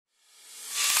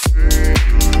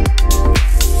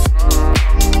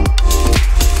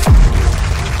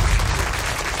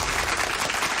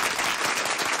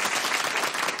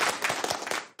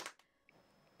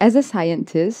As a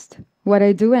scientist, what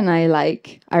I do and I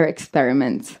like are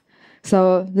experiments.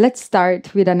 So let's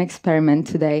start with an experiment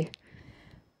today.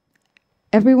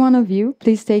 Every one of you,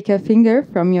 please take a finger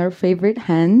from your favorite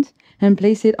hand and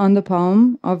place it on the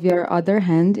palm of your other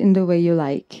hand in the way you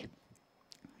like.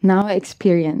 Now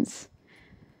experience.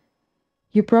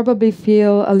 You probably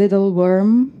feel a little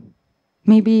warm,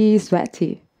 maybe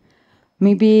sweaty.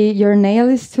 Maybe your nail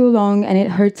is too long and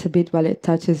it hurts a bit while it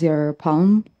touches your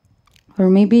palm. Or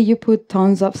maybe you put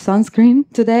tons of sunscreen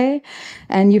today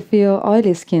and you feel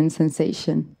oily skin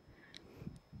sensation.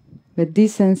 But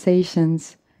these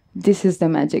sensations, this is the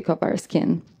magic of our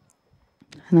skin.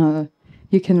 Now,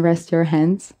 you can rest your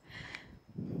hands.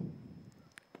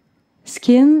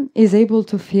 Skin is able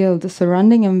to feel the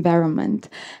surrounding environment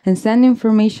and send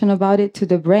information about it to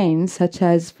the brain, such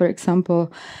as, for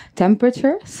example,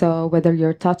 temperature, so whether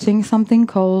you're touching something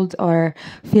cold or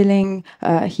feeling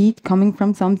heat coming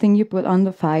from something you put on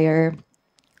the fire,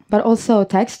 but also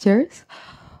textures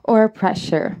or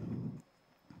pressure.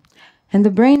 And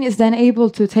the brain is then able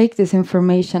to take this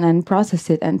information and process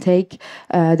it and take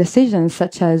decisions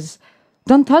such as,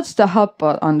 don't touch the hot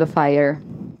pot on the fire.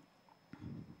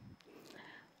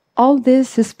 All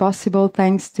this is possible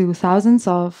thanks to thousands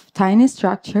of tiny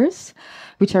structures,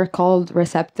 which are called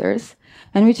receptors,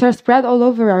 and which are spread all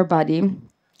over our body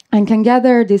and can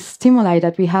gather these stimuli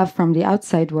that we have from the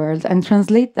outside world and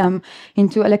translate them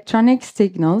into electronic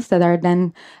signals that are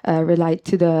then relayed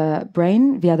to the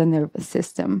brain via the nervous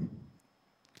system.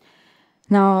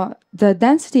 Now, the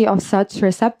density of such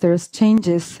receptors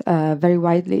changes very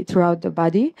widely throughout the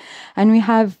body, and we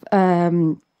have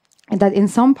that in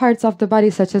some parts of the body,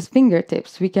 such as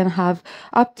fingertips, we can have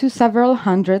up to several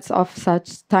hundreds of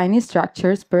such tiny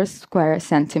structures per square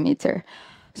centimeter.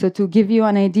 So to give you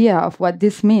an idea of what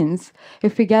this means,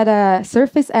 if we get a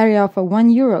surface area of a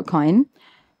 €1 coin,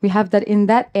 we have that in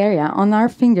that area on our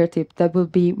fingertip, that will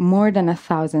be more than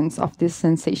 1,000 of these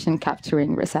sensation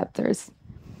capturing receptors.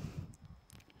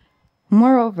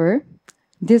 Moreover,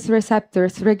 these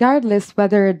receptors, regardless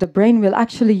whether the brain will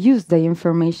actually use the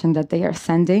information that they are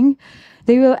sending,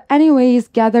 they will anyways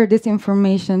gather this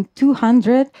information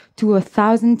 200 to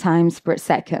 1,000 times per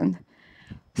second.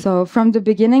 So from the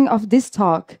beginning of this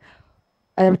talk,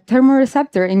 a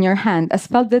thermoreceptor in your hand has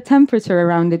felt the temperature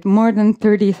around it more than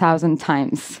 30,000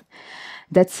 times.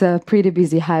 That's a pretty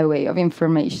busy highway of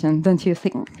information, don't you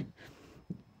think?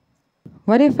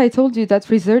 What if I told you that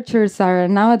researchers are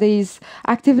nowadays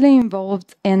actively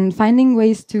involved in finding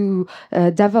ways to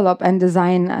develop and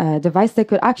design a device that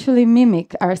could actually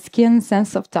mimic our skin's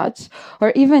sense of touch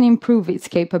or even improve its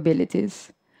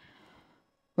capabilities?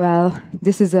 Well,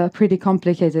 this is a pretty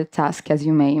complicated task, as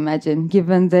you may imagine,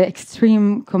 given the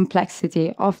extreme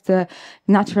complexity of the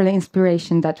natural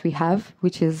inspiration that we have,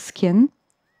 which is skin.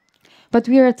 But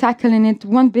we are tackling it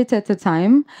one bit at a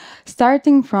time,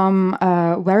 starting from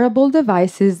wearable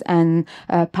devices and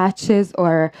patches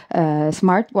or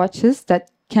smartwatches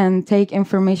that can take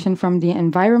information from the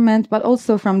environment, but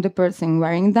also from the person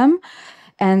wearing them.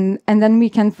 And then we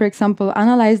can, for example,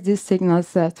 analyze these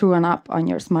signals through an app on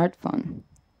your smartphone.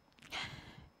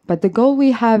 But the goal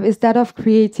we have is that of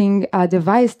creating a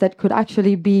device that could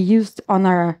actually be used on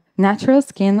our natural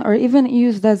skin or even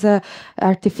used as an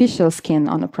artificial skin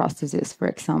on a prosthesis, for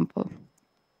example.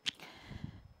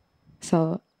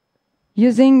 So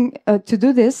to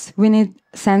do this, we need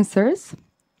sensors,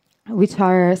 which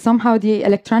are somehow the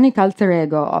electronic alter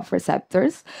ego of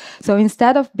receptors. So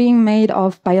instead of being made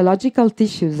of biological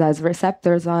tissues as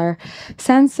receptors are,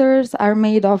 sensors are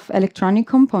made of electronic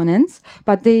components,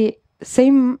 but they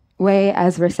same way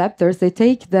as receptors, they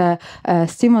take the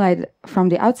stimuli from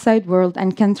the outside world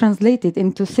and can translate it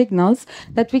into signals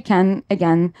that we can,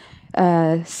 again,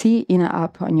 see in an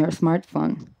app on your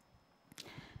smartphone.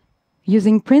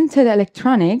 Using printed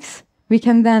electronics, we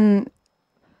can then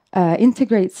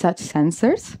integrate such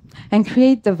sensors and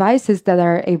create devices that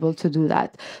are able to do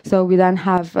that. So we then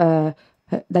have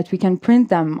that we can print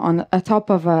them on top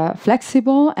of a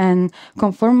flexible and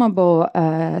conformable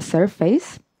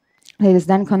surface. It is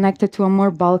then connected to a more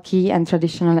bulky and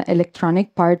traditional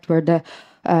electronic part where the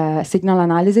signal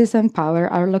analysis and power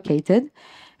are located.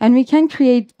 And we can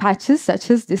create patches such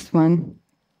as this one.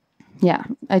 Yeah,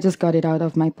 I just got it out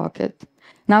of my pocket.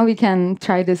 Now we can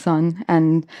try this on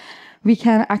and we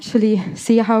can actually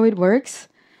see how it works.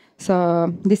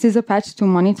 So this is a patch to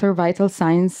monitor vital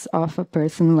signs of a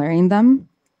person wearing them.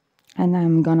 And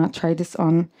I'm gonna try this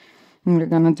on and we're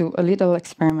gonna do a little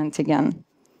experiment again.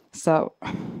 So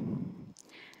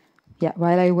yeah,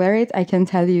 while I wear it, I can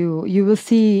tell you, you will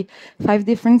see 5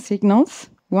 different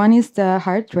signals. One is the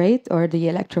heart rate or the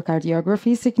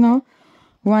electrocardiography signal.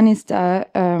 One is the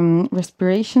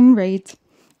respiration rate,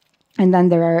 and then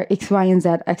there are X, Y, and Z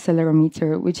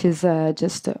accelerometer, which is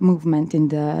just movement in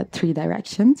the 3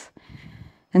 directions.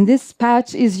 And this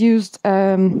patch is used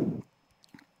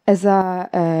as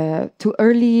to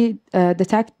early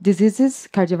detect diseases,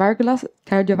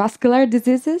 cardiovascular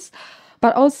diseases,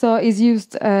 but also is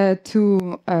used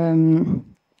to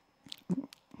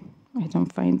I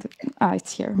don't find it.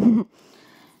 It's here.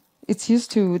 It's used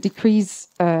to decrease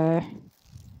the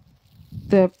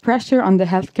pressure on the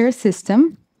healthcare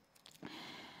system.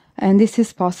 And this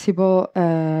is possible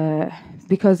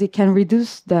because it can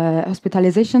reduce the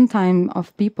hospitalization time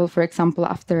of people, for example,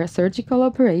 after a surgical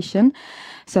operation.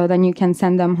 So then you can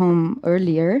send them home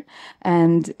earlier,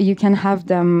 and you can have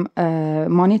them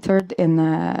monitored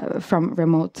from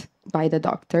remote by the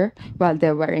doctor while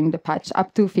they're wearing the patch,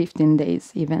 up to 15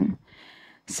 days even.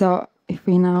 So if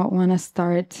we now want to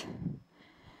start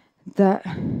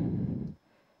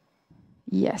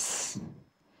yes.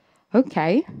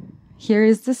 Okay. Here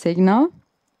is the signal.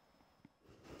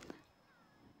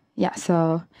 Yeah,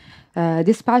 so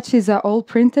this patch is an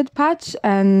all-printed patch,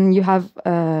 and you have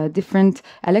different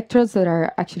electrodes that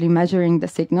are actually measuring the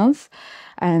signals.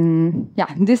 And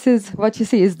yeah, this is what you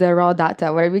see is the raw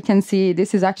data, where we can see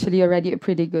this is actually already a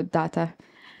pretty good data.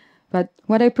 But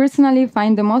what I personally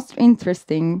find the most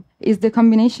interesting is the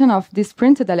combination of this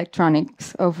printed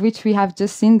electronics, of which we have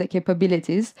just seen the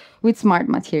capabilities, with smart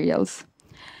materials.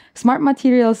 Smart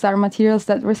materials are materials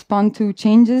that respond to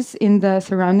changes in the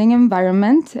surrounding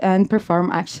environment and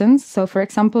perform actions. So, for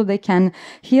example, they can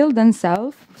heal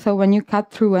themselves. So when you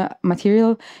cut through a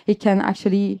material, it can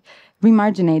actually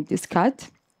remarginate this cut,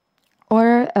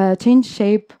 or change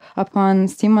shape upon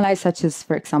stimuli such as,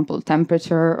 for example,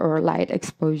 temperature or light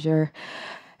exposure.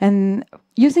 And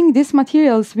using these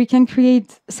materials, we can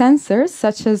create sensors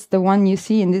such as the one you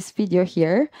see in this video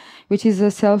here, which is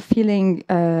a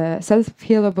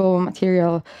self-healable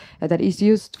material that is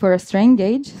used for a strain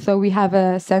gauge. So we have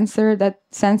a sensor that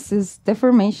senses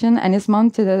deformation and is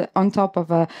mounted on top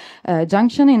of a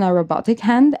junction in a robotic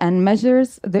hand and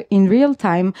measures in real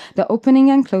time the opening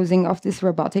and closing of this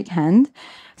robotic hand.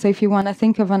 So if you want to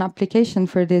think of an application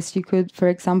for this, you could, for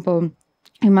example,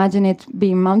 imagine it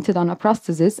being mounted on a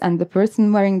prosthesis, and the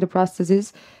person wearing the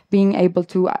prosthesis being able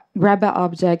to grab an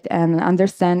object and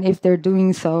understand if they're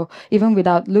doing so, even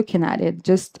without looking at it,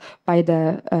 just by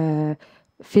the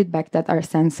feedback that our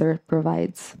sensor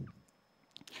provides.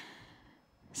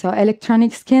 So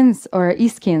electronic skins, or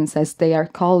e-skins as they are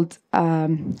called,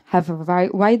 have a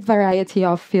wide variety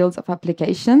of fields of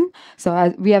application.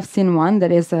 So we have seen one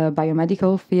that is a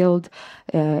biomedical field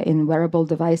in wearable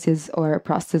devices or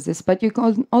prostheses, but you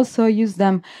can also use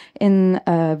them in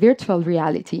virtual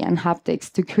reality and haptics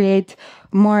to create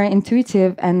more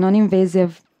intuitive and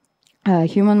non-invasive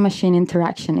human-machine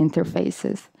interaction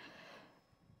interfaces.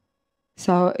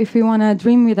 So if we want to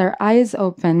dream with our eyes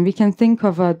open, we can think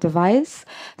of a device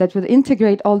that would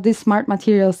integrate all these smart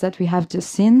materials that we have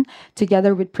just seen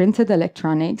together with printed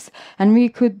electronics. And we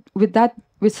could, with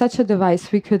such a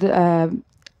device, we could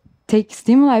take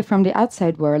stimuli from the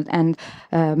outside world and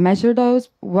measure those,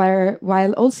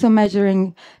 while also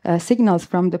measuring signals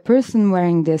from the person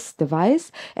wearing this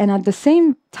device, and at the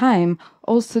same time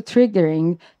also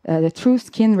triggering the true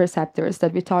skin receptors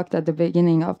that we talked at the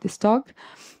beginning of this talk,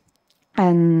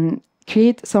 and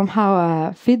create somehow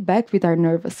a feedback with our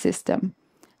nervous system.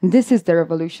 And this is the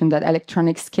revolution that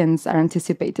electronic skins are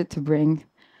anticipated to bring.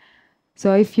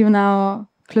 So if you now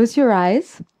close your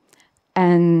eyes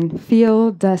and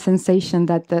feel the sensation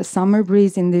that the summer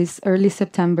breeze in this early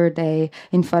September day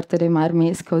in ForteDeiMarmi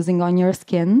is causing on your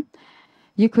skin,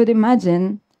 you could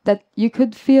imagine that you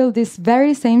could feel this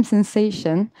very same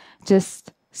sensation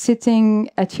just sitting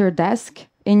at your desk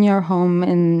in your home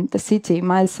in the city,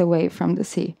 miles away from the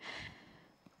sea.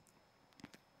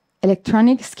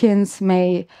 Electronic skins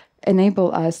may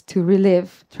enable us to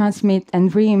relive, transmit,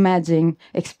 and reimagine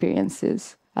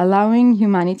experiences, allowing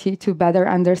humanity to better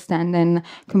understand and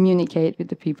communicate with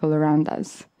the people around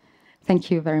us.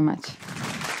 Thank you very much.